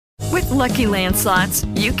Lucky Land Slots,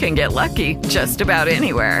 you can get lucky just about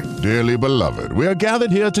anywhere. Dearly beloved, we are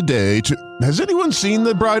gathered here today to... Has anyone seen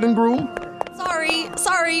the bride and groom?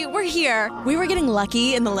 Sorry, we're here. We were getting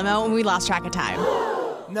lucky in the limo and we lost track of time.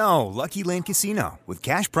 No, Lucky Land Casino, with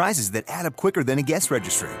cash prizes that add up quicker than a guest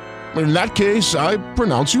registry. In that case, I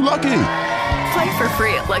pronounce you lucky. Play for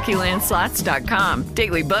free at LuckyLandSlots.com.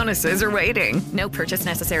 Daily bonuses are waiting. No purchase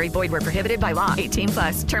necessary. Void where prohibited by law.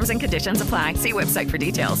 18+. Terms and conditions apply. See website for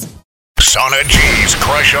details. Sana G's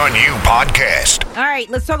Crush on You podcast. All right,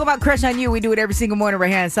 let's talk about Crush on You. We do it every single morning right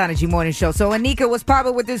here on Sana G Morning Show. So, Oneeka, what's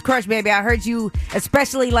poppin' with this crush, baby? I heard you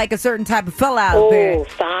especially like a certain type of fella out there. Ooh,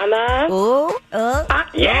 Sana. Ooh,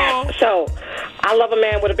 yeah. So, I love a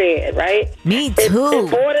man with a beard, right? Me too. It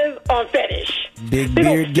borders on fetish. Big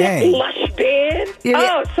beard gang. Lush beard. Yeah.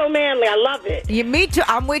 Oh, it's so manly. I love it. Yeah, me too.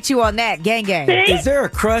 I'm with you on that. Gang, gang. See? Is there a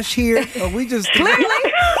crush here? Or we just Clearly.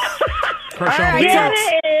 crush All on right, Yeah, wheels?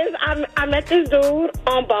 there is. I met this dude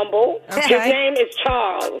on Bumble. Okay. His name is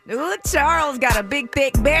Charles. Ooh, Charles got a big,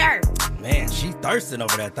 thick beard. Man, she thirsting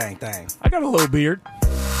over that thing. I got a little beard.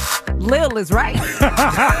 Lil is right.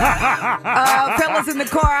 Fellas in the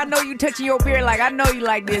car, I know you touching your beard like I know you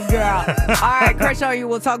like this girl. All right, Crush on You.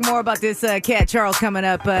 We'll talk more about this cat Charles coming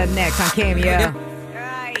up next on Cameo. All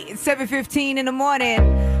right, it's 7:15 in the morning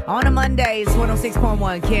on a Monday. It's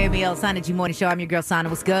 106.1 Cameo, Sana G Morning Show. I'm your girl, Sana.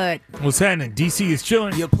 What's good? What's happening? DC is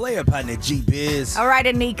chilling. Your player partner, G-Biz. All right,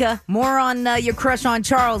 Oneeka. More on your crush on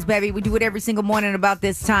Charles, baby. We do it every single morning about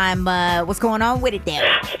this time. What's going on with it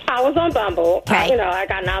there? I was on Bumble. Okay. I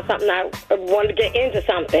got now something. I wanted to get into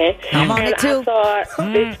something. I'm on it too. I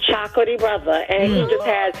saw this chocolatey brother, and he just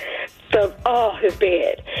had his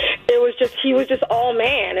beard. He was just all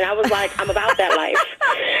man, and I was like, I'm about that life.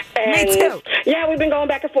 And Me too. Yeah, we've been going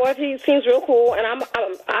back and forth. He seems real cool, and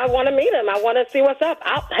I want to meet him. I want to see what's up.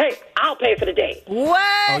 I'll pay for the date.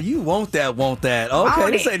 What? Oh, you want that. Okay,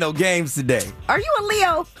 On this it. ain't no games today. Are you a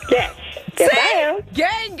Leo? Yes. Yes, I am.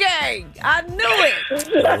 Gang, gang. I knew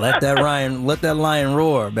it. Let that lion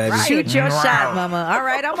roar, baby. Shoot your shot, mama. All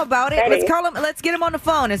right, I'm about it. Ready. Let's get him on the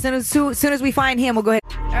phone. As soon as we find him, we'll go ahead.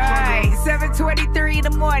 All right, 7:23 in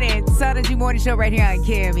the morning. Sana G Morning Show right here on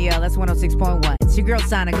KMEL. That's 106.1. It's your girl,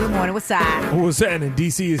 Sana. Good morning. What's up? What's happening?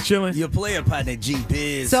 DC is chilling. Your player partner,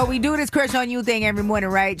 G-Biz. So we do this Crush on You thing every morning,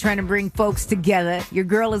 right? Trying to bring folks together. Your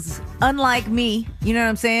girl is unlike me. You know what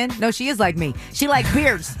I'm saying? No, she is like me. She like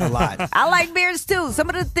beards. A lot. I like beards too. Some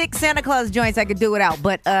of the thick Santa Claus joints I could do without.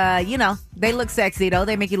 But, they look sexy though.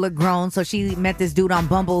 They make you look grown. So she met this dude on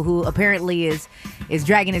Bumble who apparently is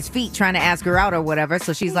dragging his feet trying to ask her out or whatever.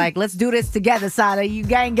 So she's like, let's do this together, Sada. You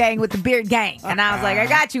gang with the beard gang. And I was like, I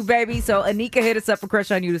got you, baby. So Oneeka hit us up for Crush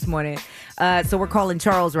on You this morning. So we're calling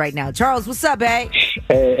Charles right now. Charles, what's up, babe?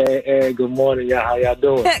 Hey, good morning, y'all. How y'all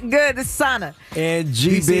doing? Good, this is Sana. And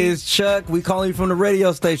G-Biz Chuck, we calling you from the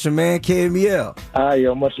radio station, man, KMEL.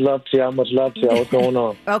 Yo, much love to y'all. What's going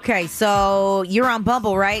on? Okay, so you're on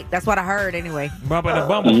Bumble, right? That's what I heard anyway. Bumble the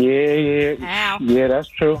Bumble. Yeah. Ow. Yeah, that's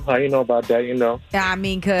true. How you know about that, I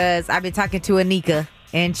mean, because I've been talking to Oneeka,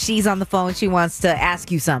 and she's on the phone. She wants to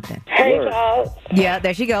ask you something. Hey, Word. Charles. Yeah,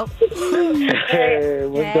 there she go. Hey,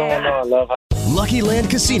 what's going on, love? Lucky Land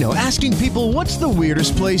Casino, asking people, what's the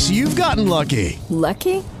weirdest place you've gotten lucky?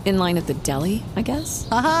 Lucky? In line at the deli, I guess?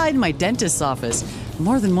 Aha, in my dentist's office.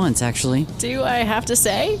 More than once, actually. Do I have to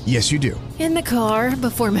say? Yes, you do. In the car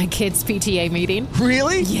before my kids' PTA meeting.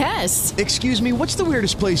 Really? Yes. Excuse me, what's the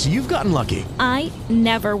weirdest place you've gotten lucky? I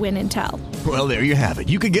never win and tell. Well, there you have it.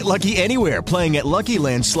 You can get lucky anywhere, playing at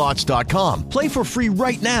LuckyLandSlots.com. Play for free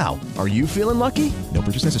right now. Are you feeling lucky? No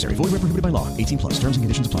purchase necessary. Void where prohibited by law. 18+. Terms and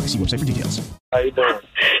conditions apply. See website for details. How you doing?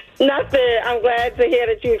 Nothing. I'm glad to hear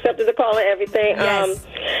that you accepted the call and everything. Yes.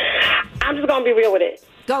 I'm just going to be real with it.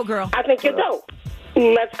 Go, girl. I think you're dope.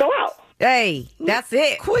 Let's go out. Hey, that's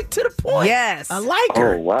it. Quick to the point. Yes. I like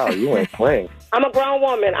her. Oh, wow, you ain't playing. I'm a grown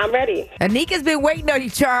woman. I'm ready. Anika's been waiting on you,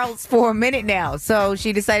 Charles, for a minute now. So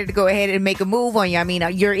she decided to go ahead and make a move on you. I mean,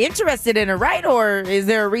 you're interested in her, right? Or is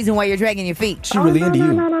there a reason why you're dragging your feet? She really into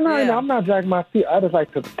you. No, I'm not dragging my feet. I just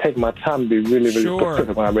like to take my time to be really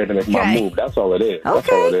specific when I'm ready to make my move. That's all it is. That's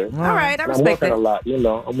all it is. All right, I I'm respect working that. a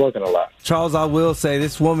lot, I'm working a lot. Charles, I will say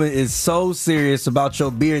this woman is so serious about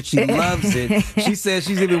your beard. She loves it. She says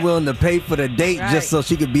she's even willing to pay for the date just so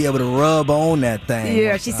she could be able to rub on that thing.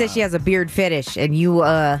 Yeah, she says she has a beard fetish, and you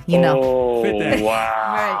know. Oh, Fit that.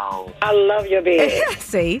 wow. I love your beard.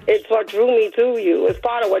 See? It's what drew me to you. It's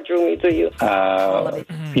part of what drew me to you.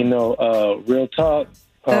 Real talk.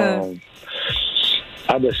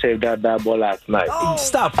 I just shaved that bad boy last night.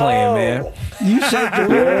 Stop playing, man. You shaved your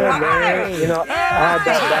beard. Yeah, man. You know, I had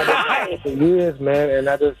that for years, man, and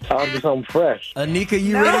I'm just something fresh. Oneeka,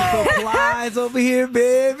 you ready for plies over here,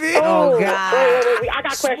 baby? Oh, God. Wait. I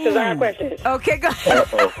got questions. Okay, go ahead.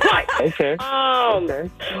 Okay.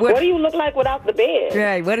 What do you look like without the beard?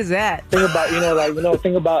 Yeah, what is that? Think about,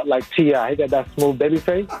 think about like T.I. He got that smooth baby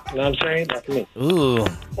face. You know what I'm saying? That's me. Ooh.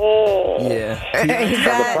 Yeah.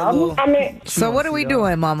 Exactly. I mean, so what are we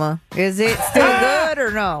doing, Mama? Is it still good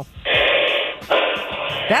or no?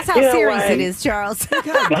 That's how serious it is, Charles. I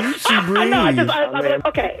can't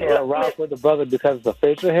rock with the brother because of the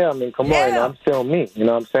facial hair. I mean, come on, I'm still me. You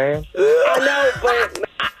know what I'm saying? I know,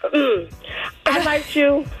 but I like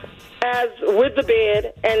you as with the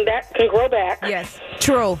beard, and that can grow back. Yes,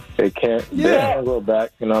 true. It can't. Yeah. It can't grow back.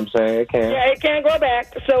 You know what I'm saying? It can't. Yeah, it can grow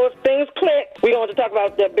back. So if things click, we're going to talk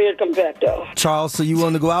about that beard comes back, though. Charles, so you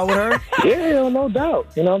want to go out with her? Yeah, no doubt.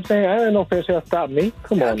 You know what I'm saying? I ain't no facial hair stop me.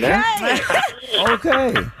 Come on, man.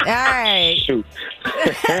 Okay. All right. Shoot.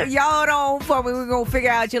 Y'all don't for me. We're going to figure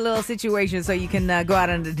out your little situation so you can go out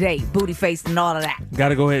on a date, booty faced and all of that. Got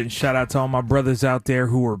to go ahead and shout out to all my brothers out there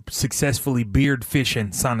who are successfully beard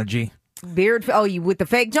fishing, Sana G. Beard? Oh, you with the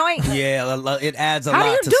fake joint? Yeah, it adds a How lot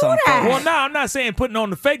do you to do some that? folks. Well, no, I'm not saying putting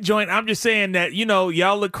on the fake joint. I'm just saying that,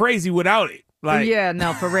 y'all look crazy without it. Like, yeah,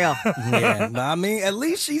 no, for real. Yeah, no, I mean, at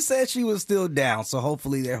least she said she was still down, so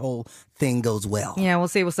hopefully their whole thing goes well. Yeah, we'll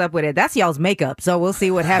see what's up with it. That's y'all's makeup, so we'll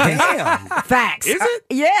see what happens. Damn. Facts. Is it?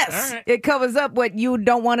 Yes. Right. It covers up what you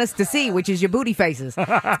don't want us to see, which is your booty faces.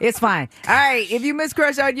 It's fine. All right, if you miss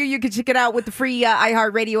Crush on You, you can check it out with the free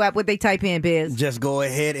iHeartRadio app. What they type in, Biz. Just go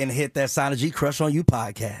ahead and hit that Sana G Crush on You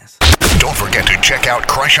podcast. Don't forget to check out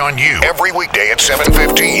Crush on You every weekday at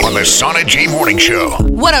 7:15 on the Sana G Morning Show.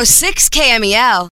 106 KMEL.